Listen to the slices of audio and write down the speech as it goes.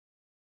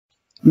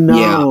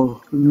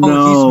No, no.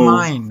 Oh, he's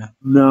mine.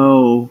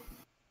 No.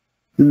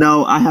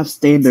 No, I have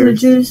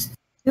standards. So just...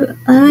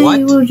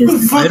 What? Will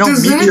just... I don't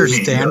meet your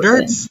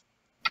standards?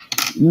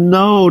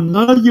 No,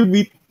 none of you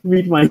meet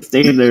my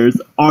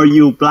standards. Are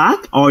you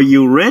black? Are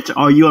you rich?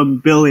 Are you a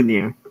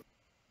billionaire?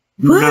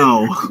 What?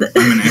 No.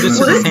 I'm an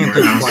Amazon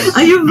warehouse.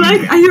 Are you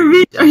black? Are you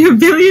rich? Are you a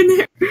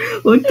billionaire?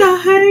 What the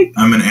heck?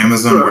 I'm an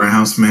Amazon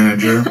warehouse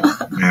manager.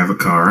 I have a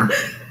car.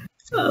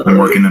 I'm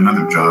working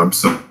another job,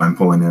 so I'm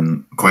pulling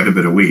in quite a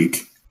bit a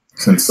week.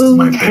 Since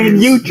my pay Can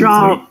is you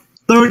drop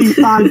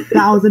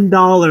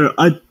 $35,000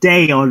 a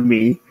day on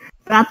me?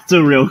 That's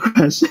the real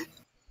question.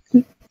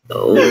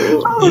 Oh,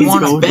 You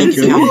want a bank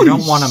account, you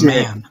don't want a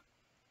man.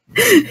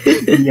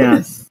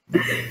 Yes.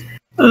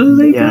 oh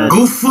my Yeah.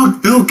 Go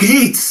fuck Bill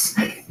Gates!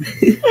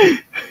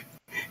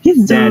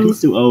 He's dead.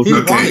 He's too old. He's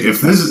Okay,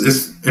 if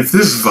this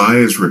Vi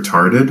is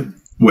retarded,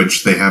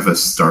 which they have a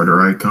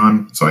starter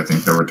icon, so I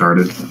think they're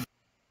retarded.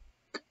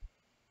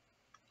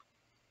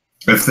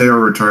 If they are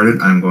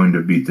retarded, I'm going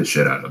to beat the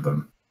shit out of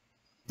them.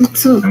 God.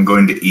 So, I'm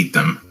going to eat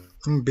them.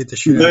 I'm gonna beat the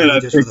shit out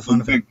of you just for the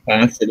fun of it.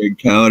 Passive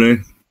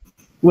encounter.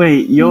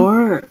 Wait,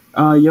 you're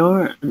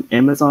an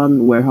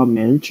Amazon warehouse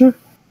manager?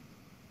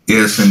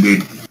 Yes,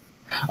 indeed.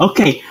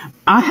 Okay,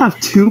 I have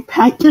 2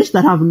 packages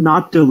that have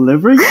not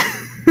delivered yet.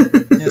 Yeah,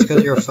 it's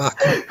because you're a fuck.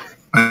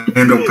 I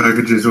handle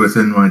packages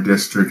within my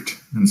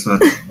district and such,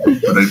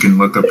 but I can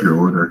look up your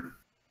order.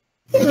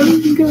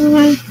 oh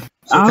god.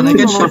 So can I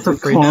get shit for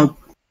free now?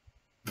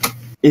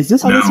 Is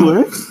this how this No.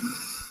 works?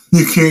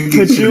 You can't get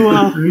Could shit you,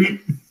 for free.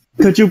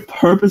 Could you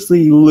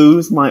purposely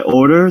lose my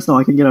order so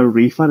I can get a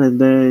refund and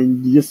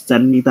then you just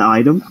send me the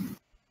item?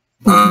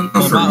 For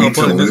not me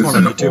to uploading this lose one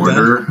on an YouTube,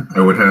 order, I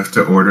would have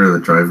to order the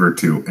driver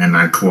to, and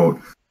I quote,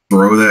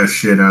 throw that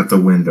shit out the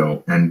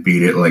window and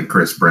beat it like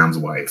Chris Brown's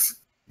wife.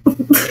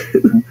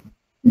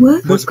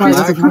 What? What's Chris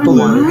black, Brown blue,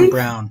 wife? and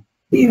brown?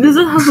 He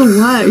doesn't have a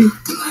wife.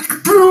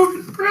 Like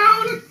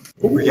Brown.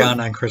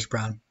 Rihanna and Chris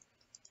Brown.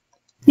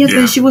 Yeah,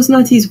 Yeah. but she was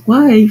not his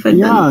wife. And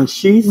Yeah,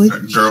 she was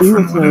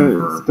Girlfriend, her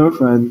whatever.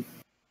 girlfriend.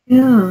 Then,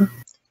 yeah.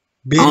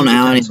 Beating don't know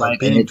how to anybody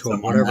beating can to hit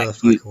him, whatever the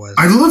someone fuck it was.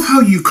 I love how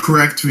you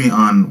correct me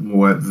on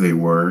what they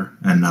were,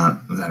 and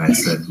not that I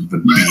said the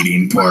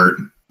beating part.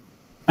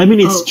 I mean,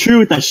 it's Oh.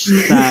 true that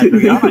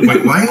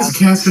Wait, why has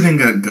Cassidy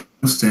got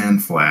Ghost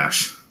and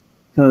Flash?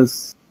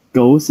 because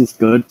Ghost is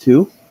good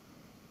too.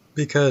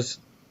 Because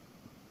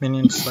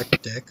minions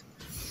like dick.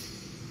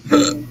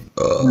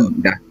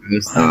 That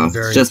goes I'm off.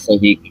 very- Just so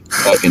he can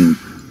fucking.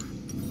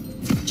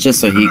 Just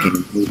so he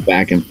can move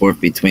back and forth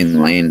between the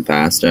lane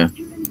faster.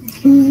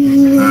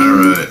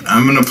 Alright,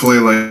 I'm gonna play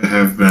like I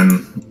have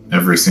been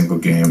every single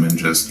game and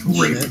just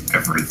rape Shit.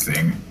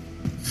 everything.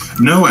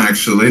 No,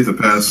 actually, the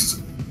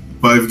past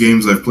 5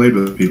 games I've played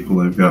with people,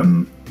 I've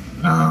gotten,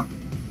 No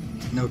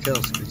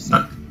kills.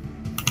 no,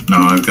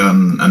 I've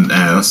gotten an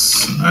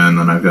S, and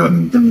then I've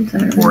gotten I'm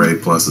tired. 4 A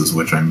pluses,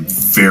 which I'm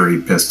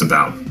very pissed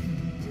about.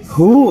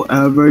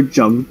 Whoever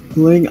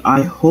jumpling,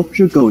 I hope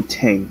you go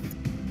tank.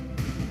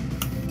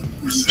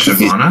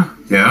 Shyvana?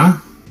 Yeah?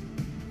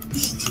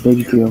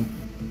 Thank you.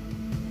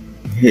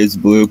 His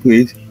blue,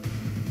 please.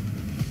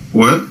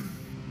 What?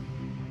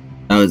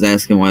 I was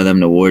asking one of them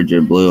to ward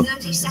your blue.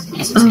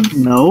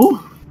 No?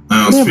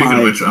 Oh, Where speaking am of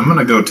I? which, I'm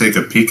gonna go take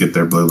a peek at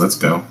their blue. Let's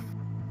go.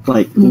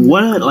 Like,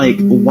 what? Like,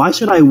 why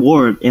should I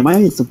ward? Am I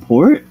in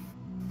support?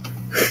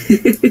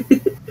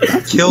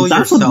 Kill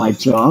That's not my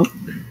yourself. job.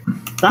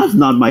 That's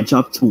not my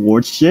job to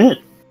ward shit.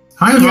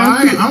 Hi, Vi!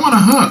 I want a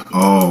hug!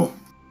 Oh,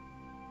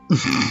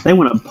 They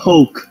want to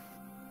poke.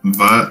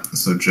 Vi,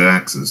 so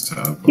Jax is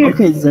top.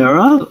 Okay,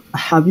 Zara,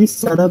 have you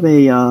set up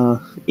a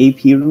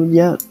AP rune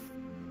yet?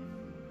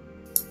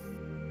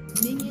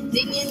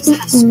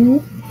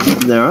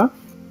 Zara?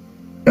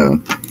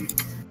 No.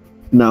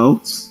 No?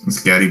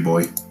 Scatty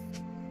boy.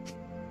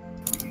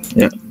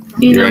 Yeah.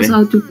 He You knows ready?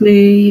 how to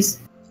play. Do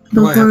I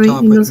Don't have worry,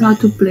 top he with knows how me?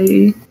 to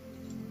play.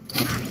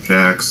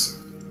 Jax.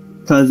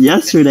 Because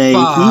yesterday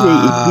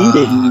he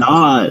did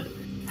not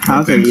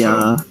have think a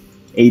so.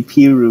 AP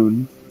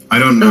rune. I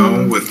don't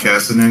know with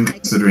Cassidy,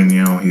 considering,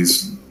 you know,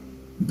 he's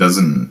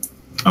doesn't.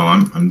 Oh,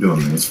 I'm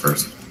doing this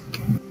first.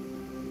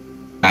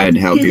 I'd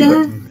help you,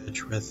 but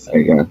Bitch with. there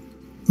you go.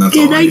 That's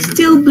Can all I need to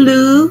steal do.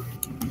 blue?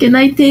 Can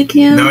I take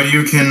him? No,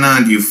 you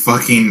cannot, you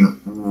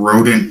fucking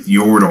rodent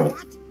yordle.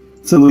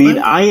 Celine,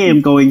 I am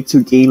going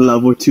to gain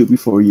level 2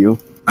 before you.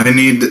 I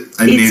need It's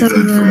that for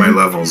my alright.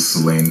 levels,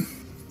 Selene.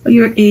 Oh,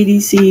 you're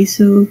ADC,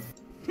 so.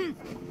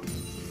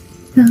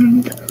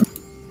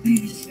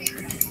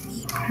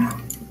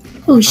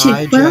 Oh shit!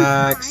 Hi, Well,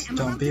 Jax.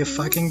 Don't be a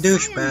fucking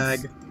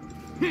douchebag.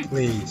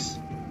 Please.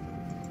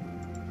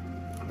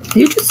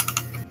 you just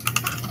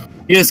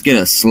You just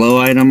get a slow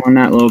item on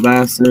that little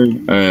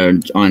bastard,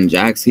 on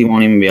Jax, he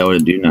won't even be able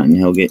to do nothing.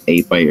 He'll get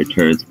ate by your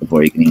turrets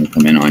before he can even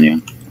come in on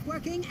you.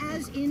 Working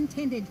as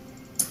intended.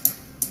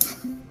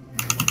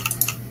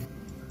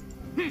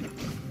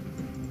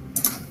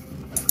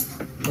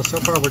 Well, so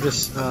far we're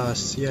just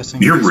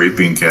CSing. You're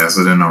raping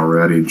Cassidy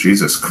already,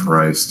 Jesus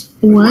Christ.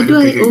 why Why do did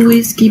I they get-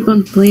 always keep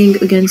on playing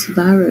against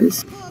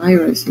virus?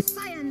 Science.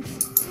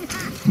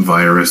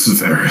 Virus.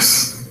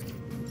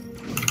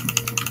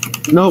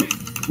 Nope.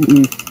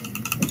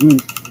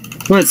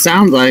 What it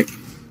sounds like.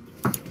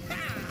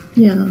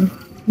 Yeah.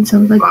 It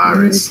sounds like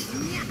Virus.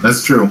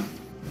 That's true.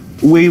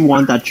 We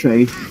want that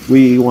tray.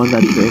 We want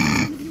that tray.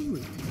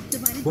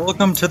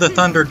 Welcome to the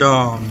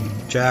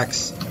Thunderdome,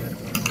 Jax.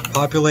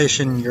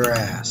 Population your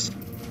ass.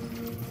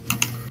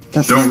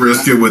 Don't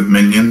risk it with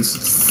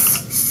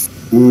minions.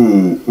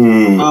 Ooh.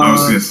 I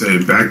was gonna say,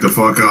 back the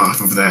fuck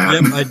off of that.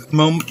 Yep,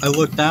 I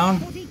looked down,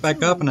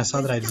 back up, and I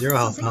saw that I had 0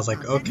 health, and I was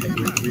like, okay,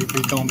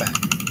 we're going back.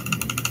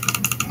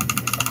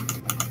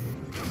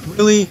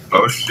 Really?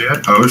 Oh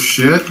shit.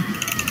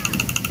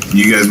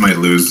 You guys might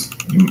lose.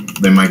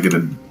 They might get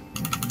a...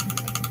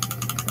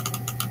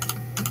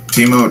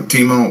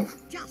 Timo.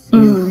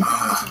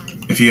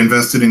 If you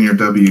invested in your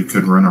W, you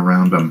could run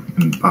around them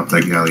and pop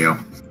that Galio.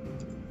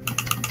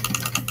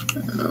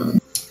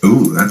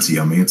 Ooh, that's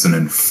yummy. It's an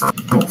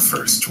infernal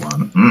first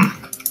one.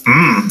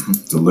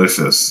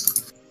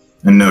 Delicious.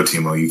 And no,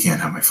 Timo, you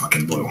can't have my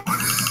fucking blue.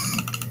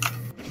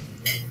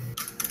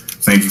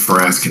 Thank you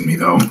for asking me,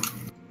 though.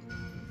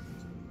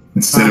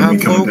 Instead of me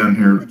coming down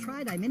here...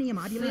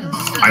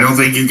 I don't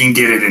think you can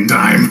get it in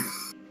time.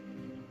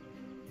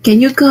 Can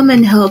you come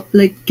and help,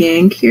 like,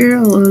 gank here,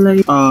 or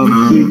like...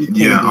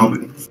 Yeah,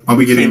 I'll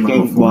be getting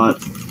level 4.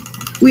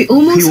 We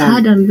almost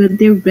had them, but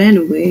they ran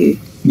away.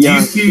 Yeah,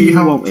 do you see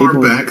how far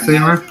back they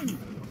are?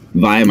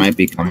 Vi might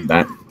be coming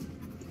back.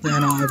 Yeah,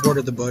 no, I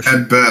boarded the bush.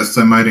 At best,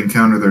 I might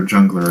encounter their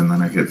jungler and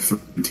then I get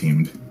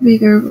 3-teamed. Be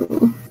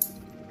careful.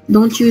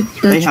 Don't you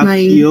touch They have my...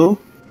 heal.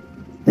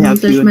 They have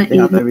touch heal. my They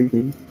have evil.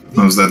 everything.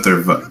 Oh, is that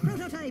their...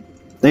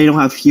 They don't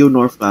have heal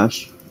nor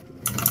flash.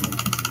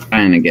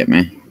 Trying to get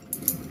me.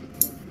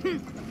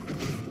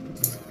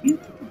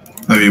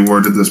 Have you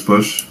warded this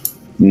bush?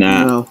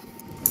 Nah. No.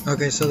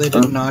 Okay, so they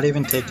did not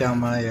even take down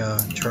my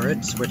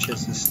turrets, which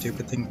is a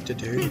stupid thing to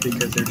do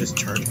because they're just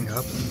charging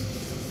up.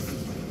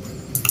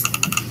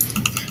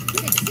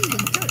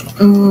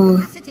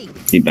 Oh,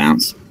 She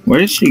bounced. Where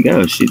did she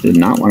go? She did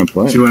not want to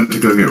play. She went to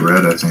go get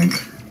red, I think.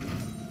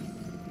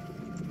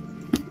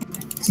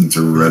 Since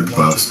her red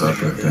buff's up,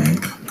 I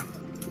think.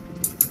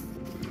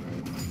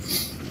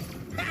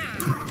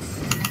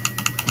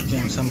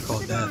 Game some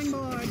call death.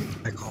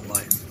 I call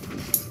life.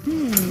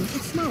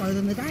 It's smaller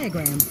than the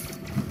diagram.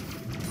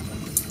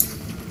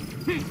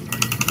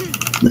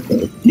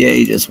 Yeah,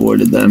 he just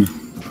warded them.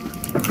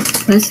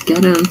 let's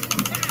get him.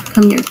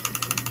 Come here.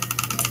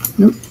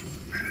 Nope.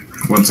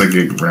 Once I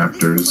get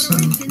raptors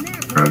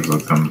and crabs, I'll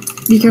come.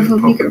 Be careful,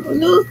 be careful.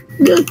 No,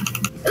 good.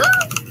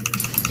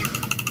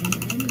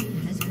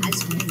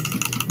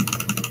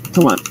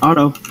 Come on,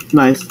 auto.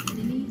 Nice.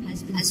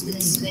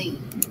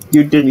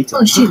 You didn't need to.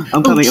 Oh shit.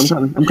 I'm coming.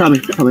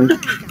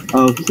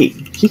 Oh,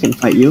 she can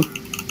fight you.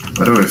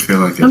 Why do I feel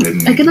like I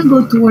didn't? I cannot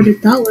go toward the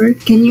tower.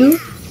 Can you?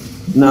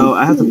 No,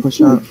 I have to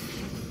push up.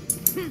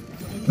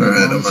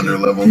 Alright, I'm under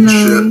level.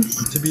 No.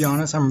 Shit. To be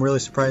honest, I'm really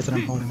surprised that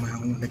I'm holding my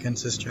own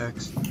against this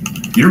Jax.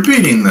 You're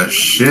beating the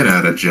shit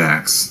out of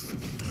Jax.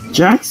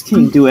 Jax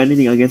can't do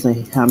anything against a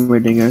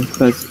Hammerdinger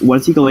because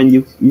once you go in,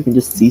 you can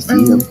just CC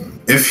him.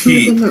 If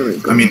he,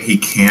 I mean, he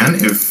can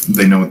if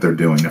they know what they're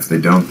doing. If they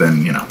don't,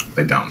 then, you know,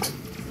 they don't.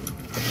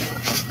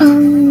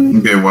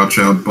 Okay, watch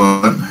out,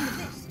 bud.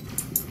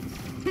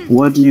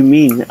 What do you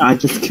mean? I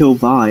just killed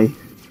Vi.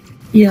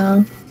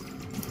 Yeah.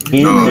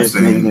 And No, there's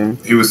saying, there.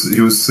 he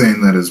was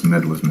saying that his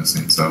mid was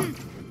missing, so.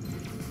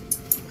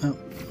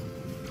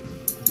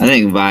 I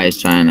think Vi is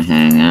trying to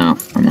hang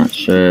out. I'm not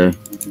sure.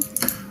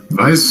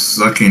 Vi's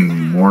sucking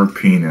more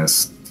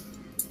penis.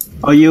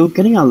 Are you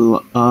getting a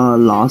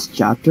lost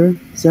chapter,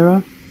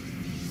 Sarah?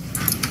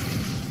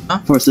 Huh?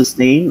 For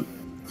sustain?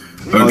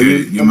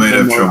 Okay, you might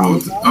have trouble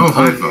with. Oh,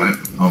 hi, Vi.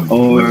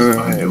 Oh, what is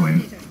Vi doing?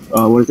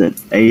 What is it?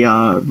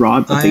 A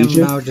rod of I am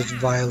Asia? now just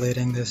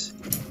violating this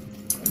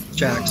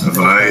Jax.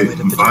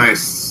 Vi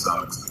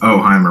sucks. Oh,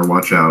 Heimer,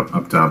 watch out.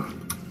 Up top.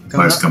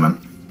 Vi's coming.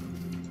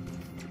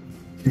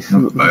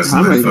 Nope, Vi's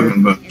in that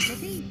fucking bush.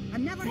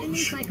 I'm never in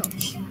these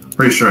cycles.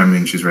 Pretty sure, I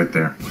mean, she's right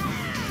there.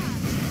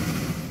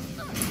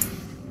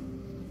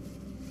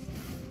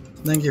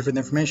 Thank you for the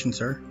information,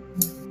 sir.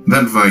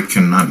 That Vi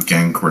cannot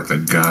gank worth a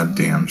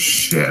goddamn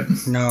shit.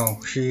 No,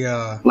 she,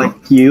 Like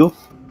you?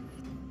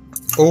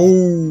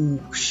 Oh,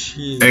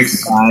 shit.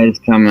 Vi's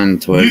coming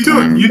towards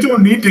him. You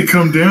don't need to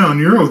come down.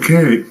 You're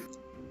okay.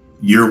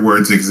 Your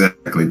words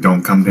exactly.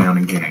 Don't come down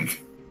and gank.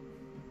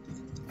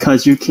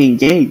 Cause you can't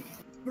gank.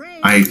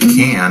 I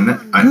can.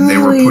 They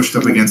were pushed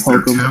up against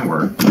their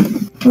tower.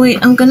 Wait,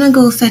 I'm gonna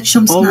go fetch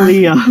some snacks.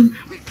 Only Are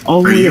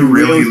only a you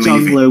really real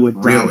jungler leaving?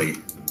 would die.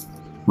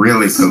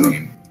 Really,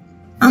 Selene?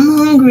 I'm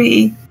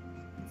hungry.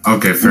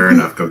 Okay, fair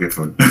enough. Go get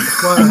food.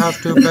 Well, I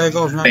have 2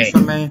 bagels next to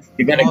me.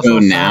 You gotta Also go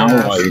now.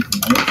 sad. While you're...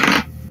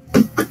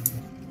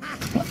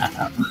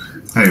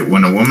 Hey,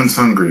 when a woman's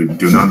hungry,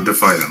 do not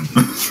defy them.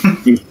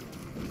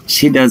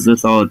 She does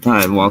this all the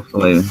time. Walks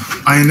away.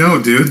 I know,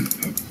 dude.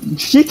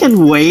 She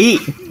can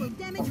wait.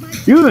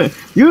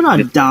 You're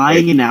not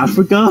dying in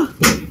Africa.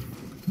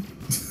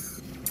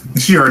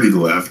 She already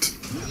left.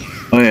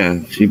 Oh yeah,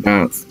 she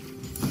bounced.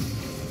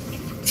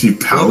 She I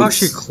love how pouts.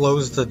 she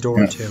closed the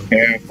door too.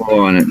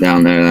 Careful on it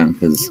down there then,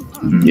 because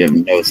you have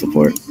no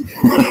support.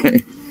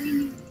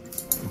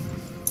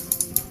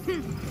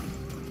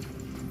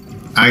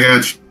 I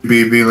got you,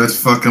 BB. Let's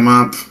fuck him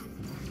up.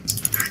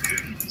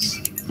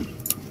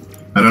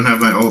 I don't have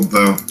my ult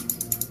though.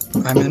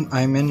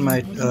 I'm in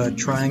my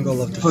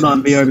triangle of defense. Hold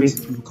on,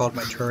 BRB. Called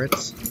my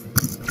turrets.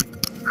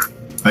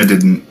 I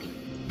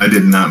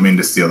did not mean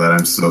to steal that.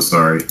 I'm so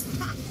sorry.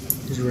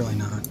 He's really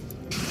not.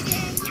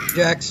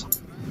 Jax,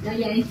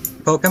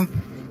 poke him.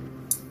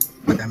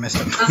 Okay, I missed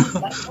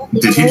him.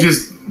 Did he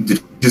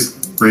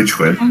just rage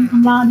quit?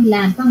 Không lo đi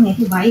làm có ngày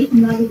thứ bảy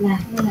không lo đi làm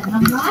nên là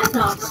năm quá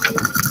rồi.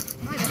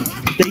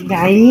 Đi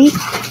ngay.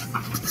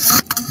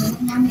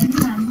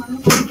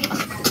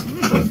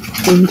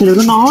 Đừng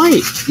có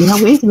nói. Mình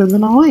không biết thì đừng có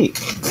nói.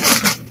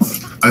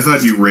 I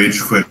thought you rage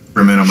quit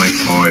for a minute. I'm like,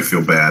 oh, I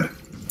feel bad.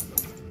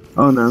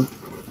 Oh no.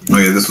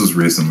 Okay, this was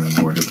recently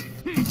awarded.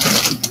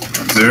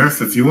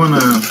 Zerif, if you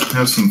want to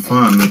have some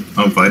fun...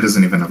 Oh, Vi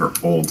doesn't even have her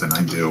ult, and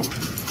I do.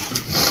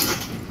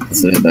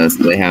 So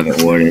they have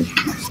it warded.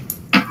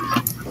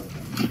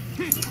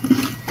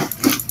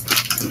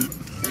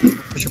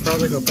 We should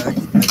probably go back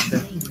to that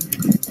shit.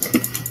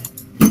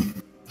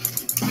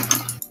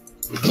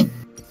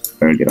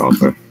 Better get off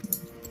her.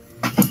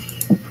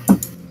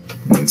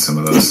 Need some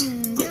of those.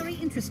 Very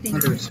interesting.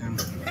 I'll do it soon.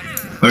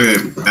 Okay,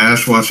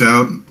 Ash, watch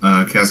out.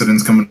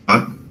 Cassidon's coming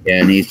up.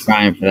 Yeah, and he's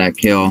trying for that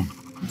kill.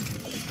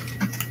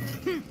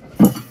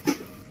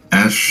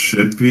 Ash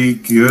should be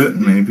good,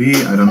 maybe.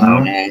 I don't know.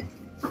 Okay,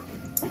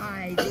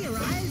 I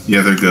theorize.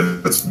 Yeah, they're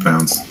good. Let's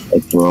bounce.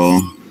 let's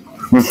roll.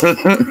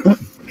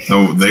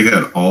 Oh, they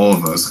got all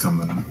of us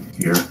coming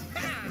here.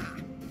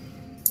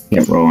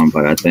 Kept rolling,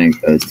 but I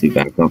think those two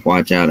back up.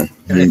 Watch out.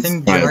 And I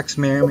think Jax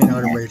may or may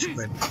not have rage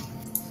quit.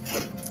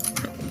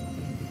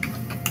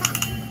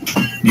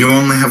 You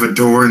only have a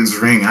Doran's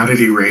ring. How did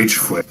he rage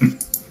quit?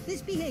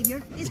 This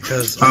behavior is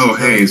Because Oh,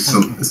 hey,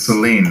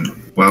 Selene.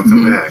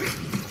 Welcome back.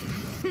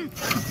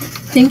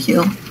 Thank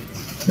you.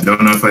 I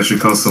don't know if I should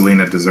call Selene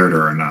a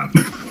deserter or not.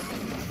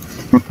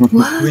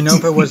 What? we know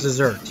if it was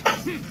dessert.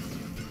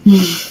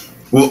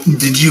 Well,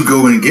 did you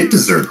go and get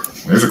dessert?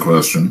 There's a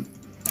question.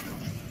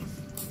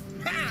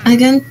 I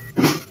can.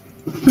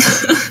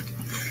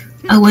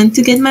 I went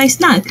to get my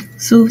snack,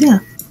 so yeah.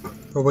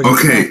 Or was your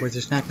Okay. snack? Was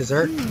your snack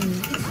dessert?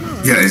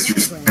 Yeah, it's your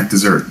snack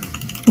dessert.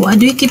 Why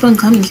do you keep on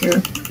coming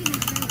here?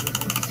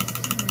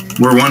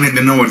 We're wanting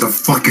to know what the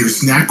fuck your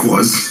snack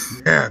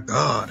was. Yeah,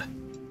 God.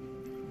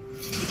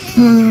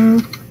 Hmm.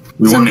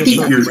 We Some want to keep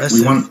people- your.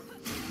 We want.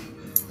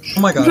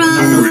 Oh my God, Run.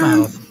 I lost my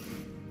health.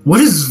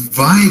 What is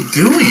Vi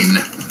doing?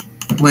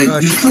 Like,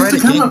 She you're tried supposed to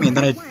to come gank up. me, and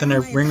then I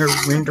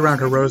ringed around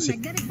her Rosie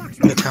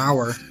in the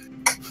tower.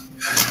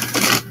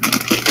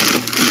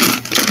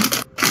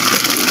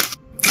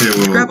 Okay,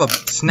 well, Grab a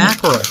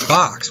snack or a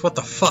box. What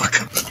the fuck?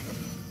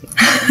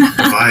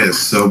 Vi is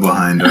so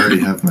behind. I already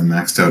have my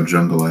maxed out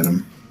jungle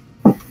item.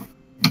 I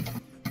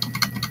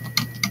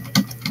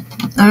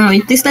don't know.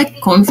 It tastes like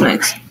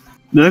cornflakes.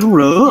 Để con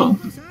rửa.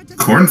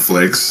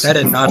 Cornflakes. That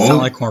did not Oh, sound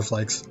like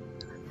cornflakes.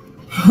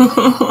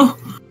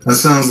 That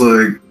sounds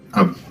like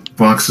a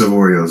box of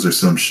Oreos or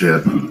some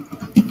shit.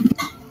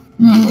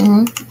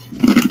 Mm.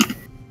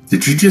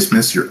 Did you just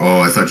miss your?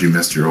 Oh, I thought you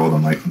missed your ult.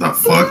 I'm like, the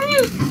fuck?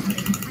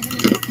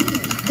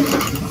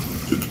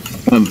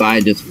 And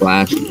Vi just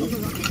flashed.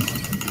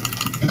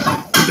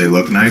 Did they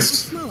look nice?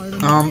 smaller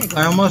than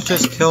I almost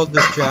just killed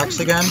this Jax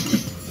again,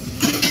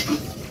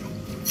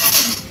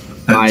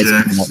 Vi's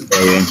Jax. coming up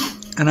for you.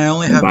 and I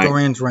only have Bye.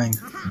 Dorian's ring.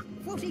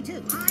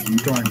 42.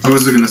 Dorian's. I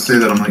was gonna say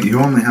that. I'm like, you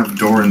only have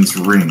Doran's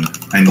ring,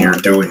 and you're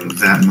doing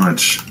that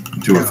much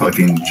to a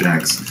fucking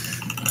Jax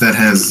that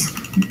has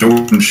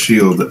Doran's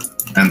shield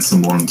and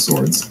some long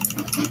swords.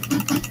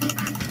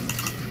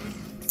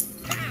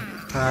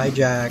 Hi,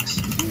 Jax.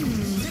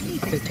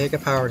 Okay, take a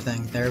power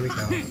thing. There we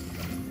go.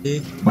 See?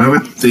 Why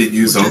would they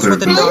use all Just their? what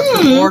the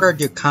doctor ordered,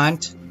 you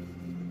cunt.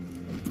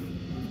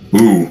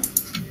 Ooh,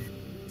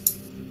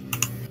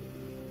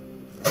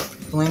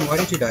 Selene, why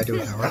did you die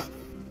to a tower?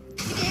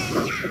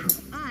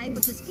 I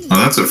was a scheme. oh,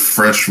 that's a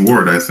fresh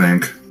ward, I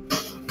think.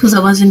 Because I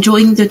was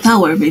enjoying the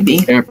tower, baby.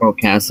 Careful,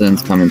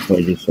 Cassidon's coming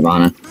towards you,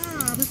 Shyvana.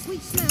 Ah, the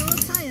sweet smell of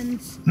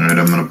science. All right,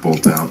 I'm gonna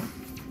bolt out.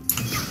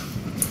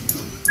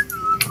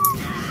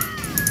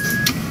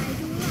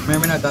 May or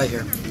may not die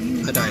here.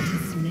 I died.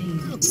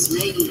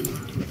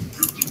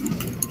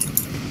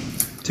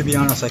 To be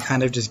honest, I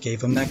kind of just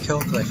gave him that kill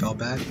because I felt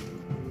bad.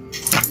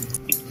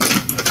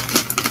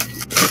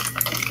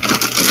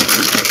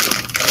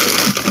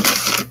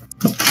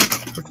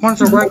 Which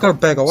one's a regular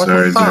bagel? What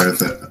Sorry, the fuck?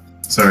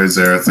 Zareth. Sorry,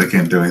 Zareth. I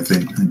can't do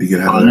anything. I need to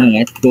get out Oh of there. no,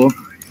 that's cool.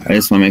 I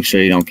just want to make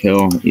sure you don't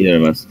kill either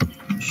of us.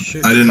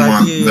 Should I didn't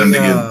want be, them to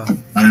get.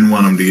 I didn't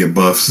want them to get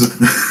buffs.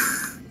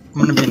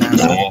 I'm gonna be an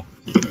asshole.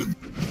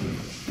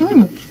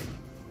 Hmm.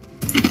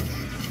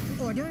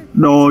 Order.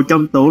 Đồ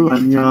trong tủ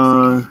lạnh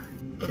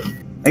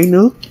ấy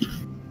nước.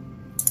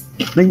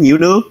 Nó nhiễu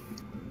nước.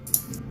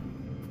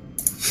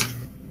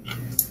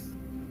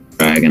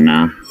 Dragon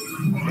now.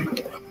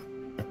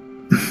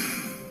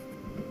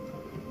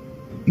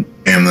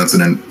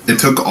 coincidence. It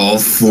took all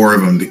 4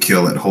 of them to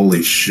kill it.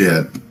 Holy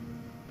shit.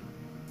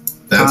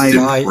 That's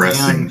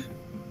depressing.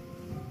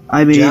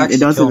 I mean, Jax, it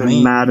doesn't kill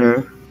me.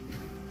 matter.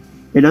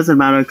 It doesn't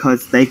matter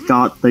because they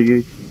got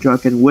the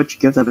dragon, which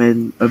gives them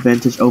an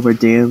advantage over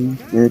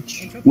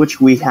damage, which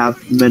we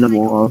have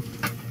minimal of.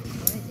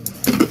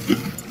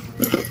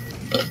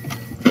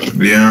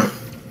 Yeah.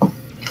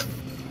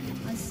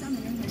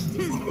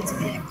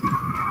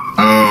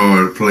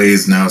 Oh,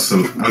 please, no.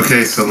 So,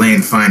 okay,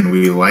 Selene, fine.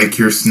 We like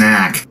your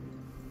snack.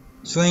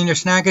 Selene, your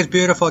snack is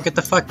beautiful. Get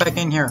the fuck back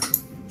in here.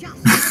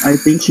 I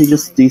think she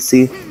just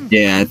DC'd.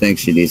 Yeah, I think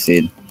she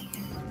DC'd.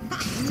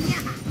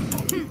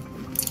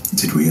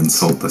 Did we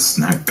insult the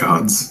snack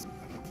gods?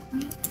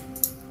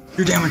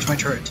 You damaged my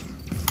turret.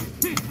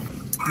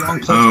 Wrong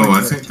place. Oh, my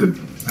I turret.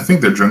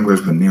 think the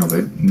jungler's been kneeled.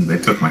 They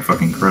took my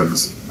fucking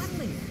krugs.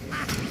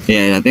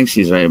 Yeah, I think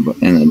she's right in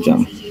the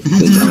jump.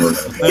 The jungle.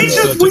 I'm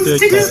such a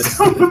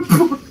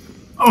dickhead.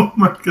 Oh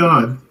my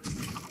god.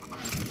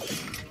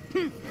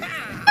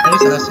 I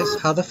just asked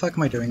this, how the fuck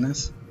am I doing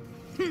this?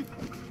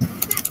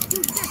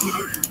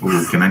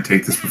 Ooh, can I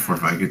take this before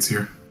Vi gets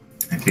here?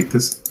 Can I take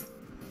this?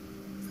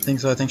 I think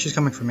so. I think she's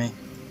coming for me.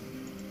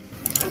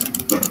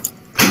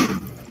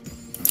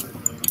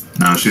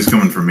 No, she's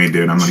coming for me,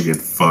 dude. I'm gonna get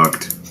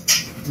fucked.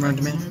 Run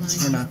to me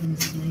or not?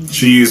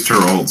 She used her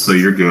ult, so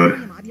you're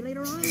good.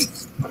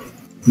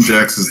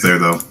 Jax is there,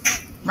 though.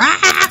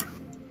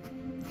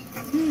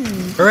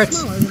 Turrets!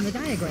 Smaller than the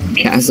diagram.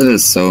 Cassidy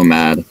is so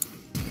mad.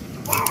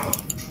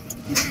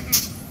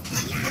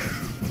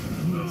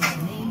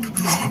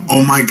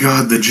 Oh my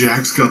god, the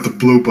Jax got the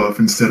blue buff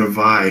instead of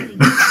Vi.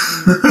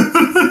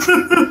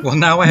 Well,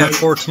 now I have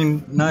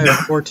 14. Now I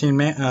have 14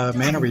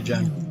 mana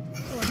regen.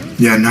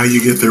 Yeah, now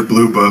you get their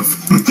blue buff.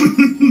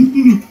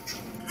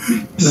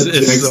 This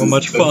is so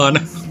much fun.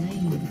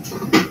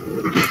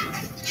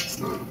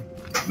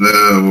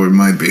 We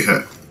might be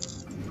hit.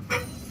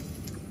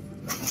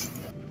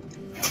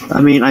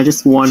 I mean, I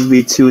just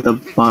 1v2 the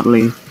bot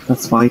lane.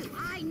 That's fine.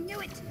 I knew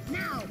it.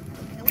 Now.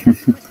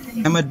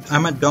 I'm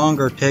a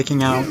donger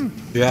taking out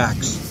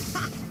Jax.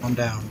 I'm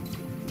down.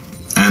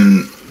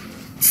 And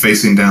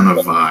facing down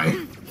a Vi.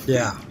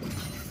 Yeah.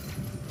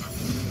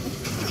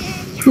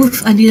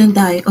 Oof, I didn't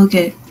die.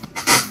 Okay.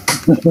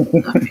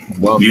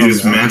 Welcome. You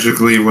just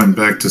magically went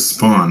back to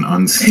spawn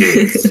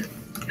unscathed.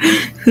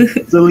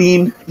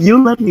 Selene,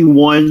 you let me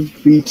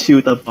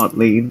 1v2 the bot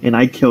lane, and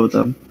I killed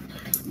them.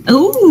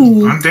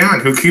 Oh, God damn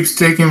it, who keeps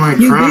taking my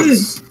You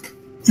crops?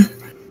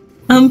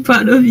 I'm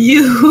proud of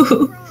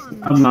you.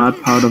 I'm not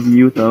proud of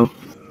you, though.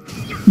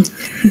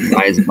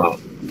 Eyes bot.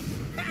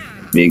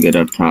 Be good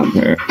up top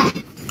there.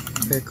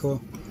 Okay,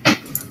 cool.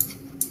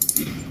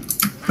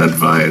 That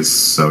Vi is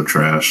so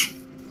trash.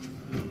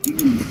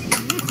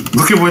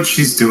 Look at what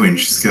she's doing.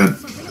 She's got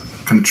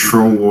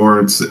control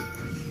wards.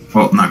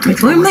 Well, not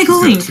control Where am I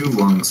wards. She's going? got 2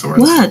 long swords.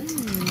 What?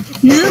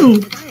 No.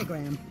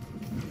 Diagram.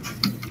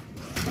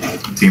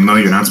 Timo,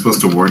 you're not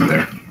supposed to ward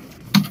there.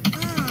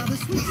 Ah, the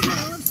sweet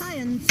smell of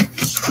science.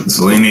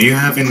 Selene, are you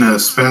having a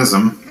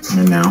spasm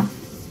right now?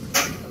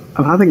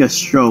 I'm having a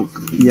stroke.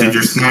 Yeah. Did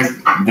your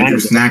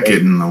snack get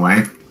in the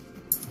way?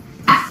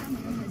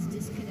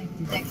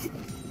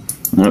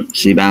 Oh,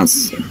 she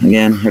bounced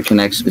again. Her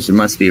connection. It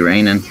must be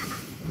raining.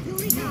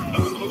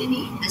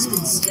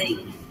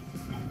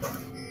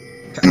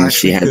 I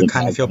she has actually a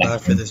kind of bad feel bad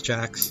back. for this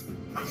Jax.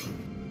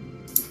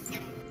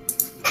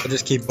 I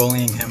just keep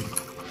bullying him.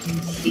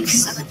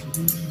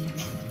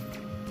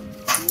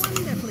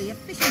 Wonderfully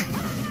efficient.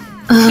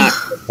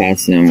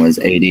 Cassidy was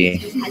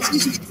 80.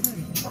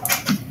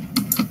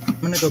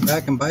 I'm gonna go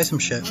back and buy some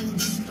shit.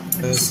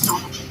 'Cause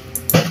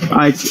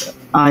I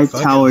Fuck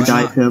it, tower why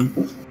died not?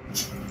 him.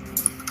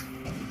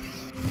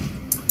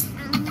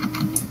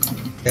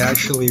 I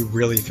actually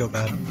really feel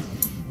bad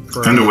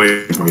for Time to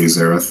wait for you,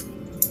 Zareth.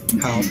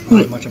 how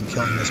much I'm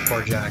killing this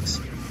poor Jax.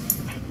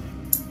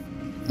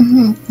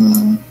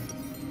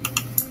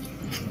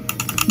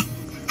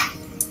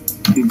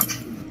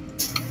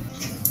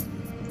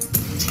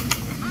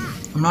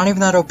 I'm not even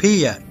that OP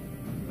yet.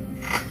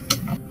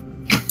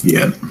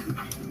 Yeah.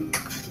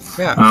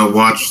 Yeah.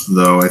 Watch,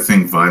 though. I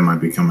think Vi might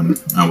be coming.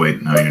 Oh,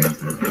 wait. No, you're not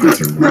there. That's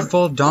her My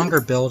full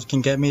donger build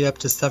can get me up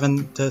to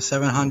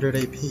 700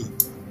 AP.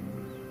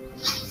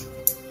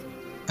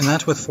 And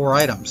that's with 4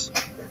 items.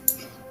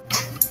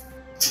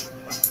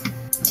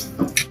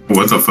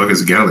 What the fuck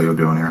is Galio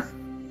doing here?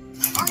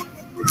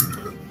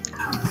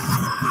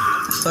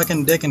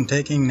 Sucking dick and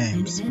taking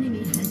names.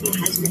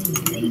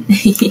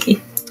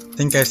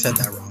 Think I said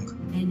that wrong.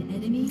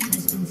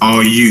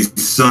 Oh, you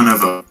son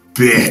of a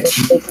bitch!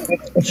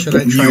 Should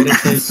I try to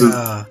take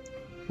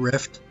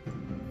Rift?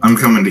 I'm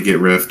coming to get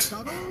Rift.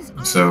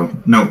 So,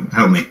 no,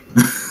 help me.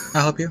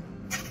 I'll help you.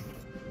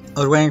 I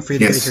was waiting for you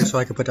to Yes. get here so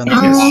I could put down the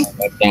Yes. case.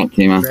 Watch out,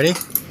 Timo. Ready?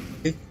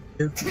 3,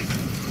 2.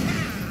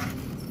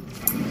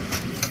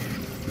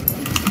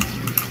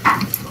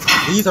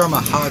 These are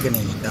mahogany,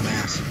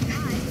 dumbass.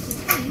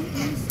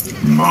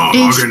 H, be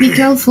Mahogany.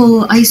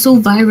 careful. I saw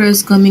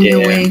virus coming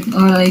your Yeah. way.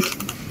 Or like,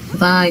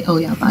 bye. Oh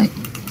yeah, bye.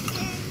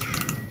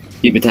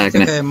 Keep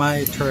attacking it. Okay,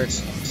 my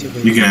turret's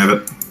basically. You can have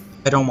it.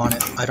 I don't want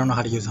it. I don't know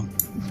how to use them.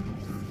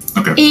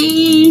 Okay.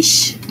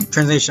 H.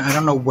 Translation, I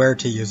don't know where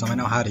to use them. I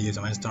know how to use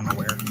them. I just don't know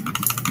where.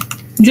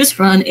 Just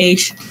run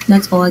H.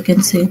 That's all I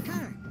can say.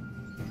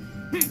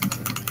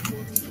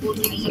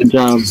 Good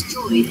job.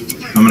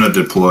 I'm gonna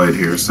deploy it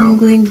here, I'm so.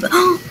 going.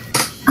 Oh,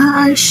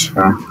 Ash.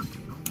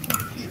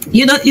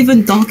 You're not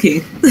even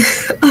talking.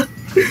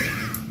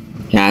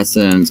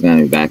 Cassidy's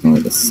gonna be back in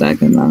like a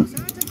second though.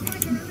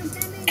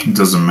 It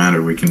doesn't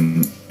matter, we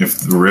can.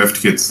 If the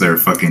Rift gets their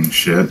fucking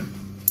shit.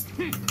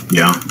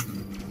 Yeah.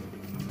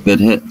 Good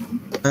hit.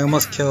 I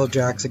almost killed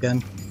Jax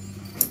again.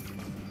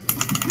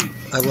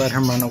 I let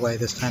him run away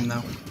this time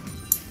though.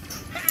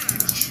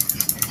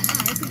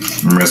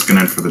 I'm risking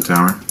it for the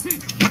tower.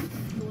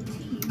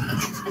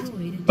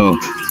 Oh,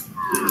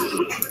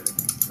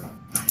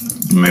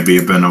 Maybe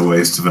it's been a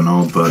waste of an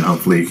ult, but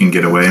hopefully you can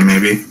get away,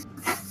 maybe.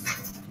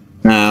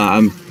 no,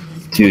 I'm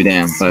too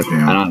damn fucking.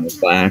 I don't have a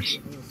flash.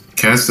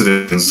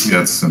 Cassidy's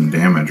got some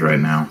damage right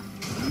now.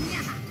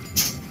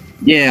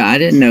 Yeah, I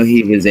didn't know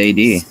he was AD.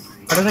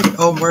 How did I?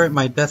 Oh, we're at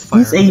my death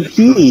fire. He's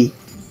AP.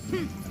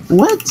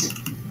 What?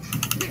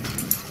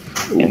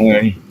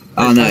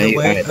 Oh no, By the you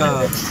way, had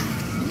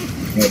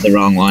the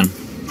wrong one.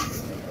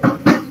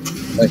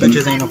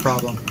 bitches ain't no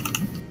problem.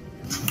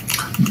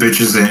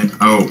 Bitches ain't.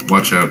 Oh,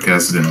 watch out,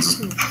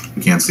 Cassidy's.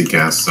 You can't see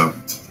Cass, so.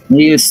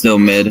 He is still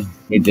mid.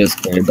 He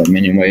just cleared that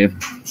mini wave.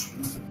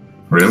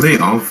 Really?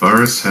 All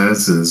Varus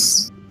has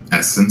is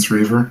Essence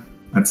Reaver?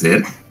 That's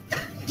it?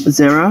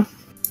 Zara,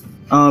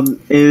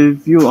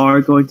 if you are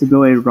going to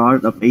build a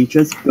rod of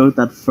H's, build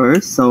that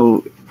first,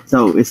 so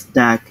it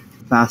stack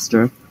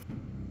faster.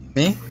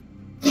 Me?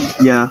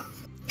 Yeah.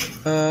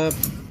 I'm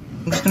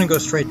just gonna go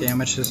straight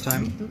damage this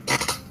time.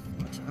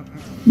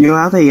 You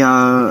have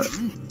a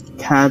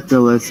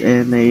catalyst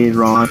and a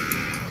rod.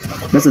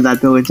 Doesn't that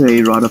go into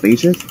a rod of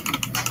H's?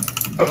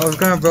 I was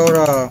gonna build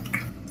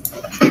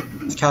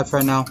cats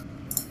right now.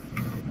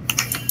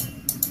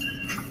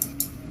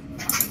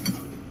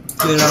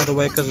 Get it out of the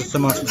way because it's the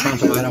most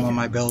expensive item on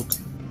my build.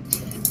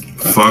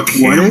 Fuck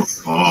What him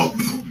is? up.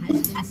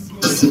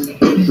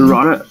 The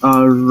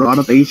rod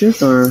of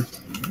H's, or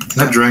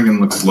That dragon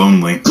looks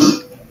lonely.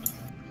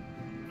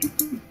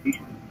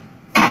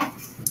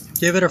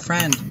 Give it a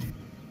friend.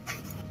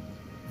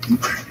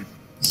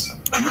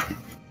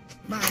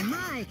 By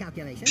my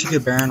calculation, Should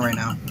get Baron right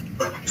now.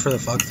 For the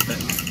fuck of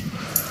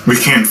it. We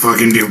can't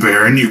fucking do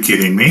Baron, you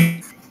kidding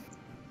me?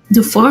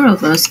 The 4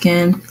 of us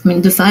can. I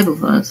mean, the 5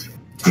 of us.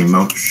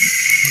 Timo.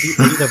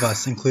 The 8 of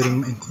us,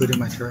 including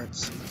my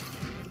turrets.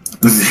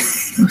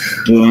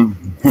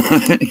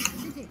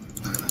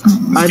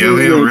 I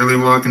Galileo mean, really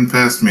walking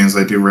past me as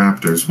I do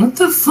raptors. What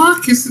the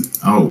fuck is it?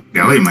 Oh,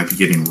 Galileo might be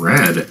getting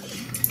red.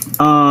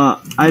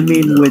 I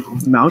mean,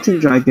 with Mountain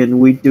Dragon,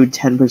 we do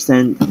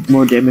 10%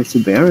 more damage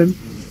to Baron.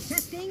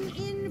 testing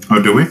in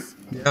Oh, do we?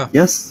 Yeah,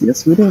 Yes,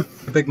 we do.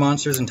 the big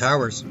monsters and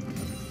towers.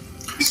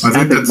 I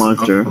think Epic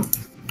monster. Oh,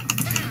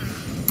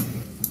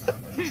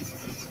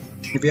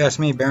 If you ask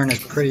me, Baron is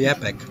pretty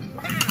epic.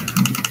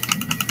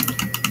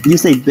 You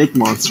say big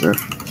monster.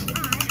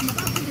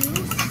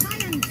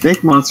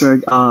 Big monster.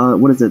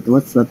 What is it?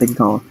 What's the thing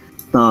called?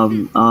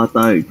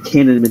 The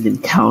canon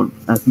didn't count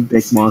as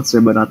big monster,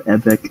 but not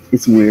epic.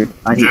 It's weird.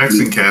 I hate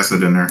Jackson you.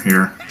 Cassidy are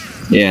here.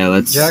 Yeah,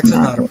 let's. Jackson's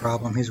not a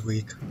problem, he's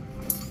weak.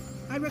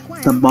 I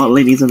require The bot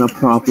lane isn't a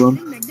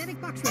problem.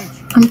 magnetic box ridge.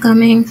 I'm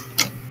coming.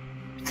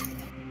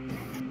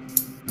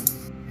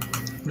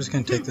 I'm just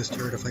gonna take this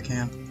turret if I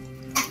can.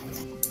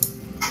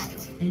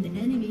 An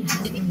enemy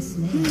has been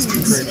slain.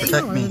 Great,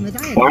 protect Lower than me. the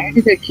diagram. Why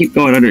did they keep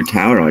going under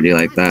tower? Why do you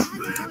like that?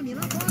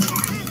 Formula for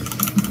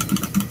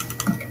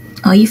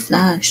Oh, you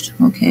flashed.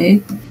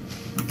 Okay.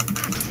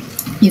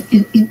 You.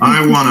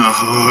 I want a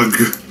hug.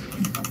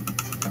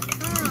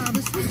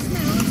 the sweet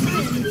smell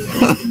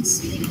of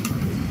science.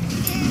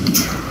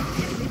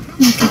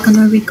 Okay,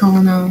 gonna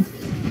recall now.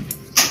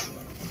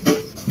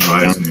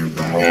 Vi's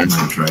nearby. I'm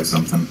gonna try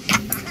something.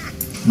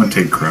 I'm gonna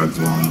take crowds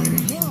while I'm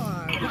waiting.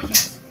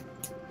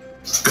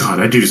 God,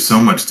 I do so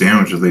much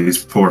damage with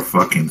these poor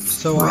fucking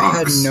So I had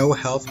rocks. no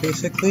health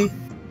basically,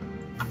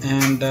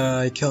 and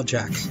I killed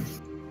Jax.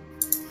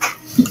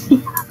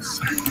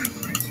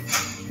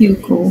 You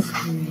cool.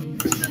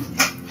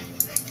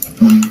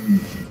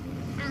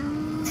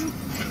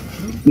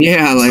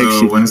 Yeah, like.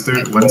 So when's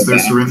their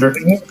surrender?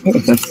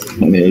 That's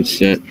funny as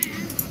shit.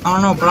 I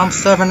don't know, but I'm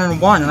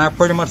 7-1, and I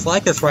pretty much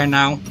like this right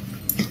now.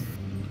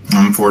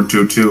 I'm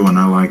 4-2-2 and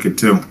I like it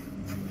too.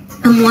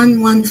 I'm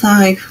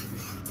 115. Get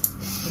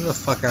the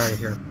fuck out of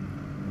here.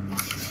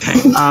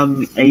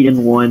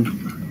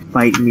 8-1.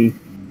 Fight me.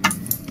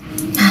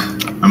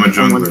 I'm a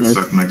jungler, dead.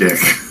 suck my dick.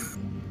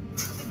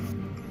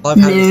 All I've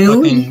had is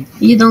No, fucking.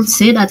 you don't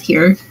say that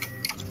here.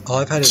 All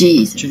I've had is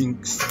Jeez.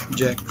 Jinx,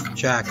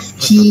 Jax.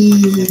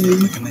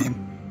 Jeez. Fucking name.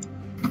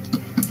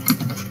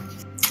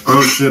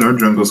 Oh shit, our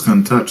jungle's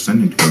untouched. I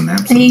need to go nap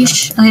sometime.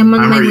 Ish, I am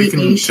on my Hammer, way, you can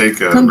Ish. take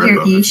a Come red here,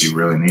 buff if Ish. you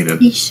really need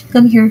it. Ish,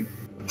 come here.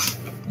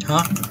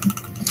 Huh?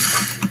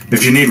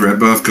 If you need red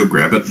buff, go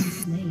grab it.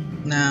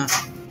 Nah.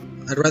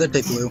 I'd rather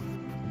take blue. To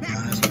be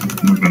honest.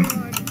 Okay.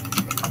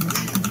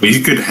 But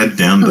you could head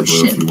down to Oh,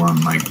 blue if shit. you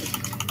want. Like,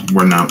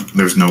 we're not.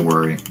 There's no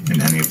worry in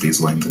any of these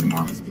lanes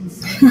anymore.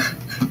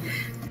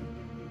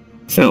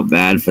 Felt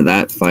bad for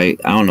that fight.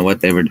 I don't know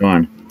what they were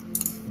doing.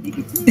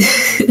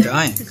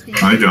 Dying.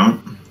 I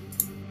don't.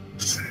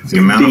 The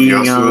amount of Being,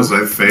 Yasuos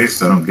I've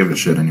faced, I don't give a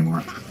shit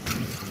anymore.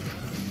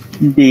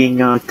 Being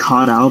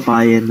caught out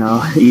by an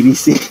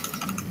EDC.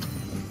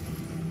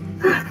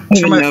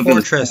 Enter my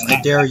fortress,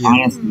 I dare I you.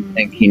 honestly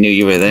think he knew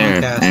you were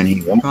there, Cass. and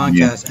he Come on, wanted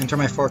you. Cass, enter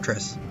my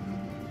fortress.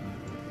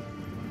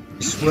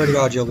 I swear to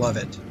God, you'll love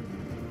it.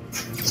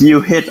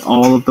 You hit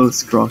all of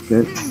those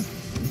rockets.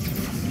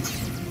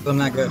 I'm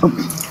not good. Oh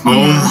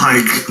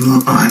my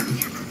god!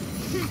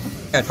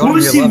 Yeah, I What told him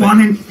was he you'll love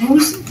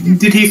wanting?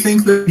 Did he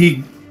think that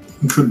he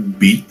could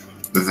beat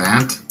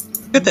that?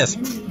 it. Get this.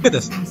 Get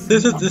this.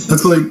 This That's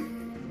is. like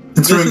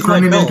it's This is like my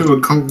running build. into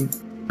a cult.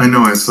 I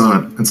know, I saw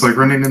it. It's like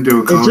running into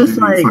a cult just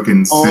with like a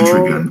fucking sentry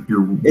all- gun.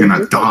 You're it's gonna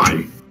just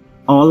die.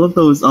 All of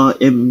those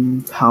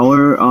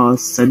empower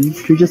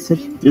sentry just hit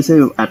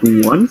at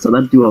once, so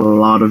that do a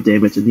lot of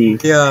damage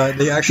indeed. Yeah,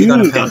 they actually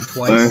got You him out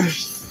twice.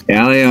 first.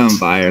 Galio and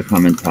Vi are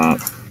coming top.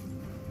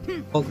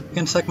 Well, you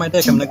can suck my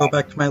dick. I'm gonna go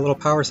back to my little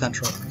power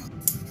central.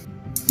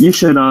 You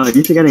should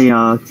get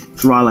a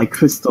draw like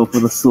crystal for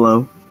the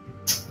slow.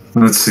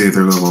 Let's see,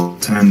 they're level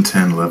 10,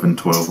 10, 11,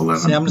 12,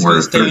 11. See, I'm just We're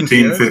gonna stay in 13,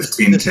 here.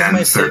 15, This is 10,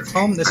 my safe 13.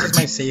 home. This is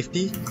my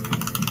safety.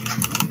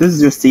 This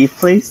is your safe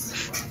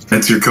place.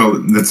 That's your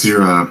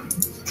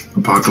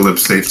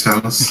apocalypse safe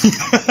house.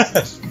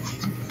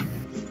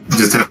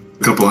 Just have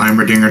a couple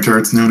Heimerdinger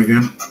turrets now and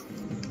again.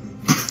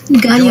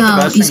 Gaia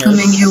best is thing coming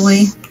is? your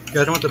way. You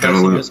guys know what the Gotta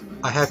best thing look. is?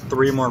 I have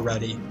 3 more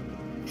ready.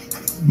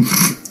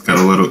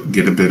 Gotta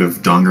get a bit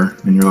of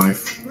donger in your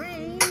life.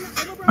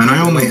 And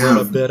I only A little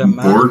have bit of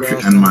my Bork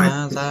grass and in my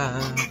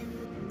eye.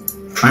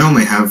 I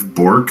only have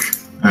Bork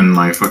and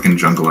my fucking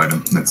jungle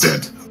item. That's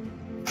it.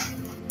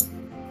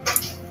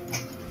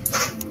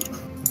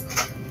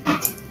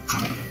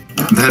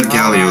 That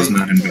Galio's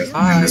not investing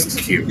in Hi. this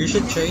queue. You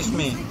should chase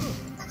me.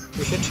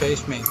 You should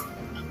chase me.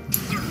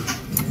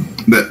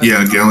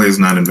 Yeah, Galio's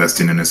not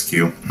investing in his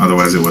queue.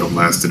 Otherwise, it would have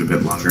lasted a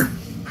bit longer.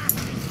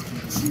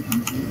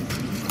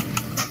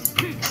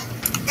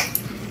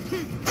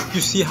 You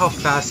see how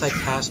fast that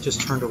Cass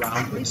just turned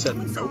around and said,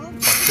 nope,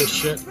 fuck this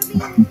shit?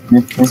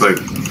 It's like,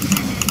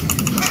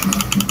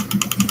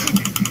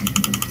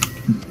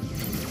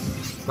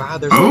 Wow,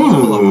 there's a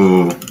level up.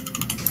 oh,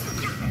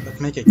 Let's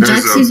make it. there's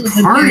Jaxie's a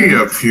over party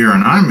there. up here,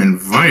 and I'm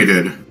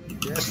invited.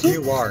 Yes,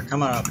 you are.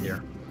 Come on up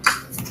here.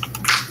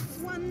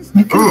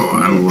 Oh,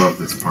 I love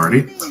this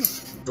party.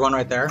 The one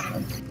right there.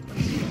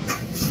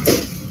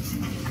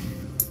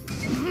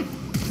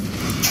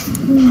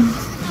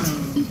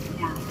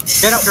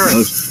 Get up,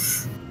 turret.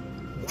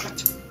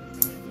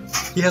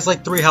 What? He has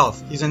like 3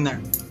 health. He's in there.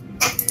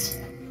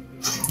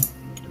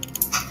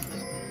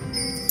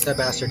 That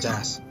bastard's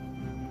ass.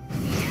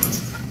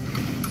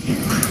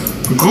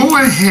 Go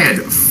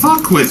ahead,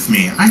 fuck with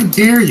me. I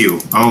dare you.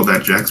 Oh,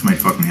 that Jax might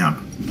fuck me up.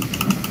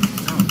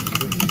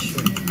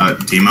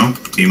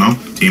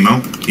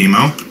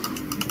 Timo.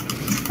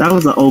 That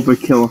was an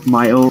overkill of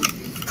my own.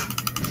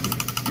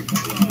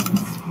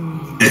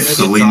 If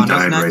Should I get Selene Jonas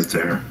died next?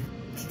 right there.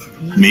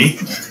 Me?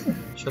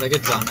 Should I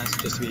get Jonas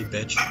just to be a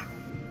bitch?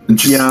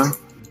 Just- Yeah,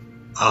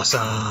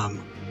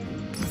 Awesome.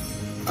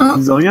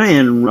 Zonia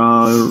and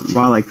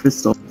raw like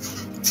crystal.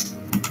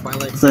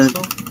 Twilight So-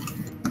 Crystal?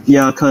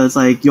 Yeah, cause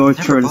like your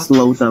Never turn bought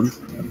slowed them.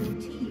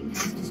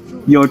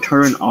 Your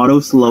turn auto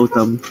slowed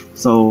them,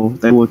 so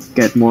they would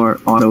get more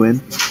auto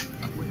in.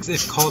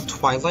 It's called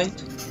Twilight?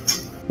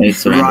 They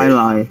surrendered.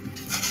 Rylai.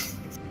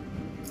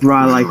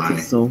 Rylai Rylai.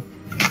 crystal.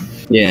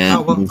 Yeah.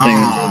 Oh, well, the I thing-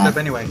 can look up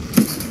anyway.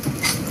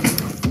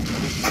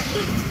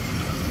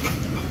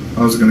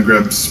 I was gonna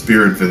grab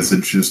Spirit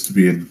Visage just to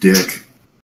be a dick.